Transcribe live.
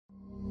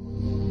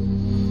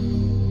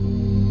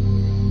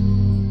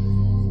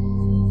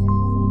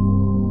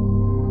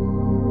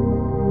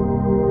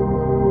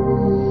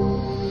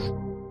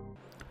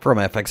From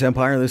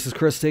FXEmpire, this is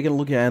Chris taking a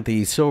look at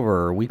the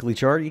silver weekly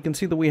chart. You can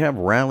see that we have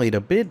rallied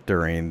a bit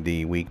during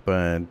the week,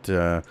 but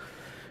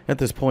at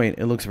this point,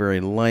 it looks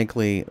very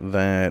likely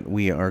that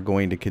we are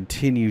going to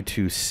continue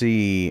to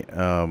see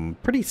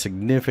pretty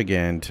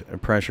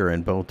significant pressure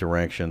in both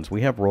directions.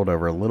 We have rolled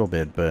over a little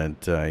bit,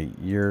 but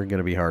you're going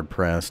to be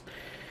hard-pressed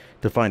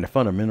to find a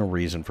fundamental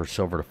reason for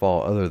silver to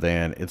fall other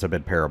than it's a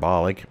bit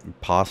parabolic,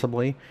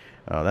 possibly.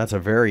 That's a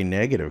very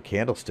negative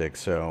candlestick,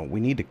 so we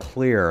need to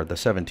clear the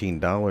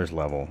 $17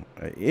 level.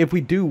 If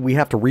we do, we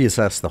have to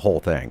reassess the whole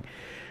thing.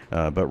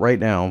 But right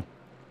now,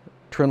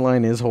 trend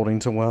line is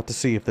holding, so we'll have to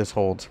see if this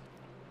holds.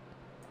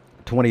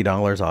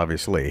 $20,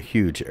 obviously, a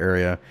huge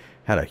area.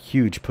 Had a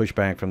huge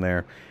pushback from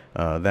there.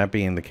 That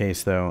being the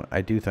case, though, I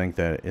do think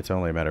that it's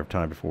only a matter of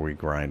time before we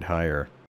grind higher.